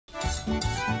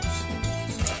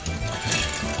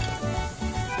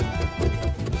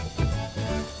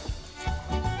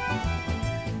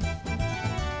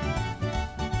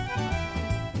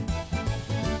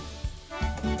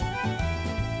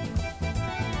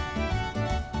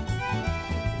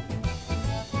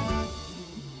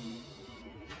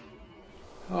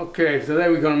Okay, today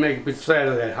we're gonna make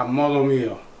pizzelle a modo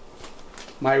mio,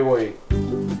 my way.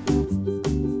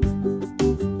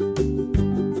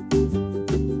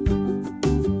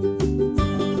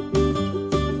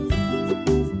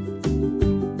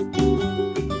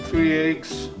 Three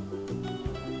eggs,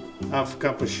 half a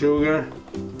cup of sugar,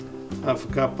 half a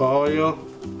cup of oil,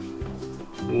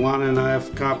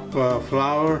 1.5 cup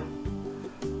flour,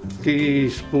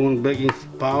 teaspoon baking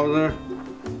powder,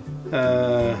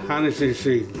 aniseed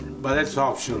seed, but it's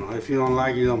optional. If you don't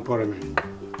like it, don't put them in.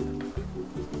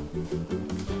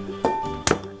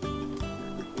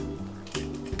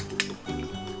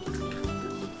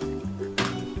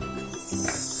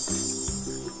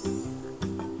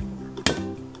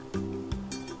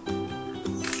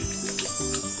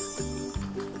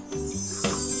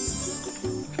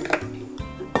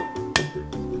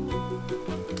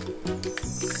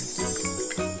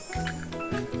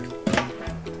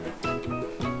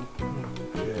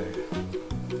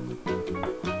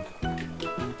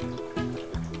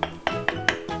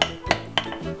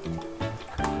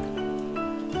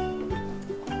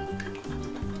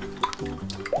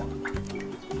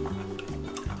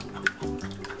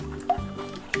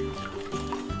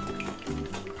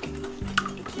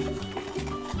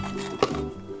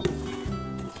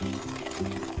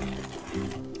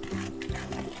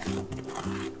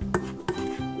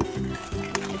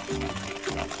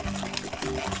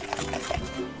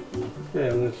 Okay,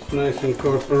 when it's nice and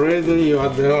incorporated, you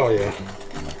add the oil.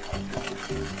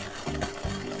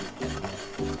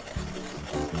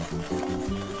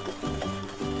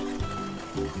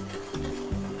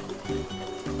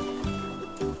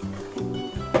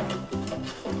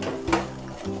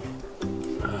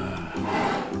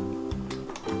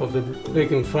 Put the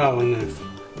baking powder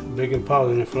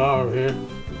in the flour here,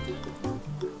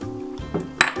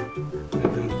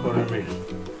 and then put them in.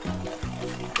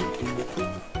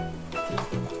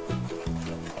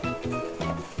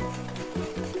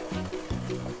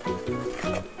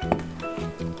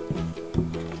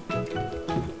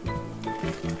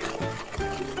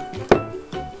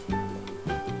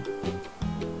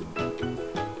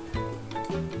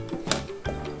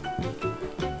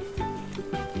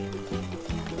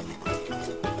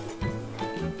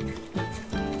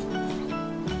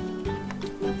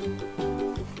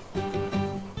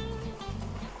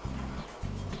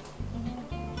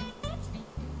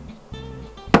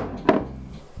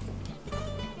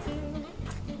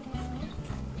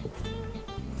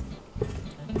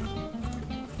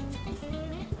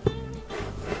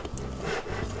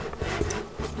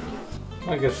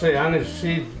 Like I say,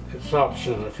 aniseed, it's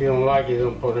optional. If you don't like it,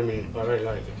 don't put them in, but I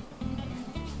like it.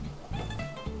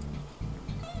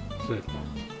 That's it.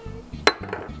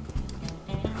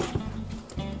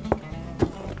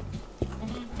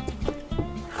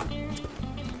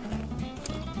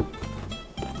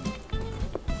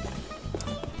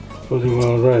 Pretty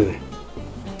well ready.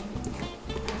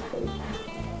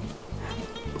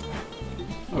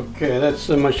 Okay, that's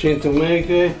the machine to make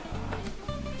it.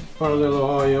 Put a little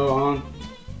oil on.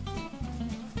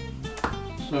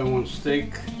 So I want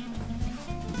steak.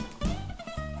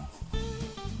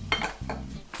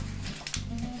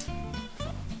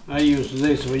 I use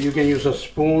this, but you can use a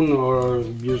spoon or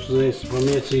use this. For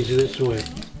me it's easy this way.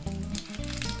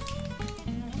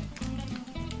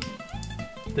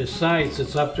 The size,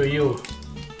 it's up to you.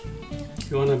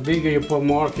 If you want it bigger, you put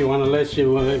more. If you want it less, if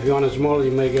you want it smaller,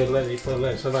 you make it less. You put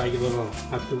less. I like it a little,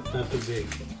 not too big.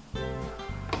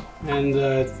 And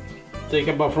take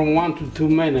about from 1 to 2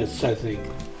 minutes, I think.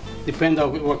 Depends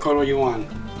on what color you want.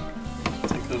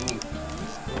 Take a look.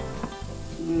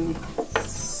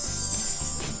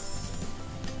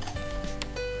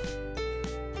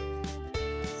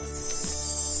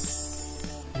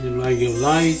 You like it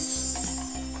light.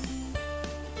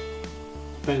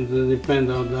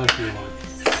 Depends how dark you want.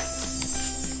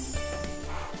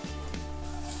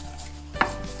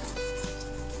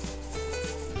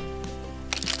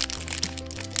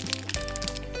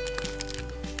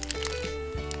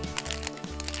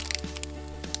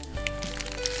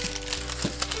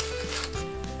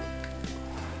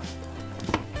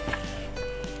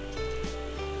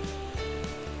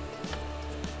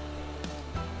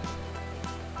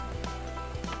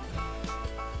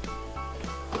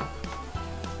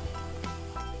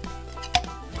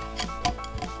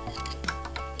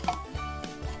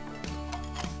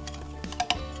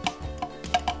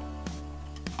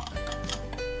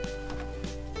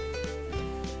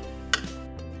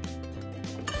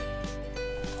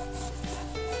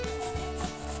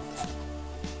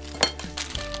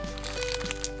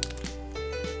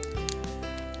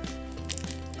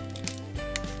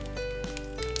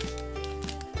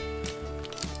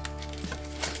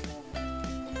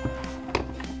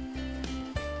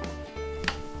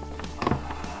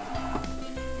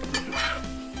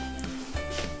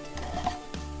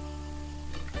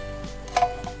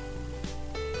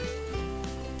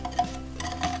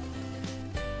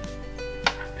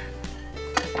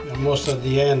 almost at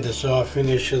the end, so I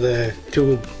finish the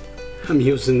tube. I'm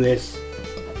using this.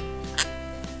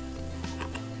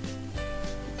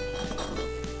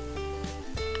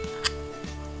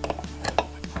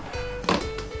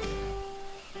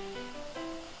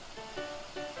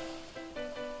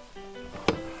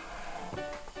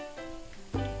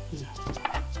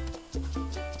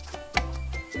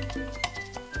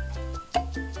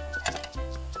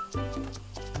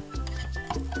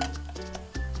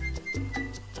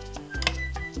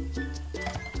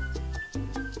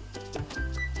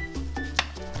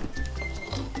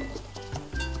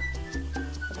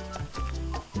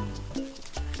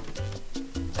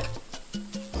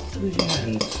 The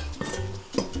end.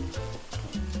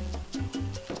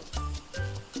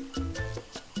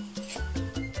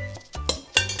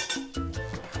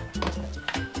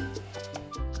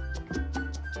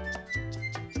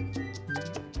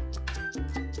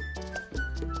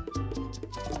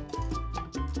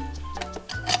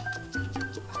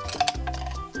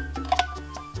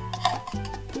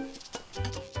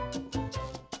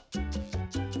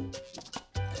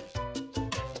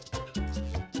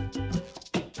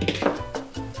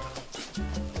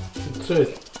 That's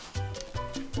it.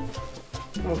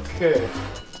 Okay,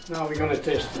 now we're gonna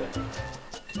taste it.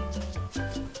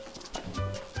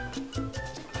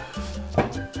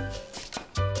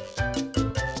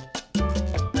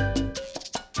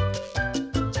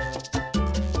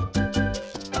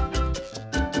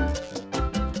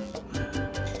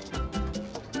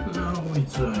 Now we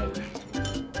try it.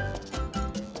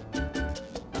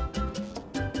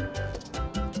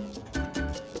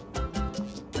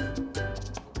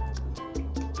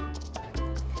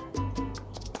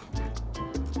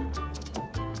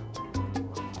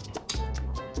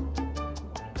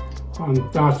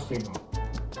 Fantastico.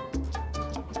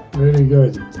 Really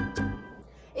good.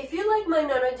 If you like my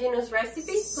Nonno Gino's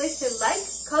recipe, please do like,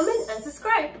 comment and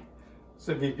subscribe.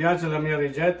 Se vi piace la mia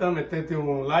ricetta mettete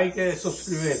un like e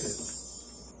sopravvissuite.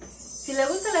 Si le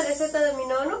gusta la receta de mi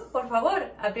nonno, por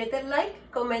favor, apriete el like,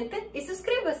 comente y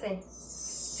suscríbase.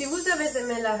 Si vous avez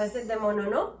aimé la recette de mon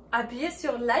nonno, appuyez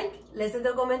sur like, laissez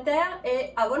des commentaires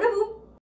et abonnez-vous.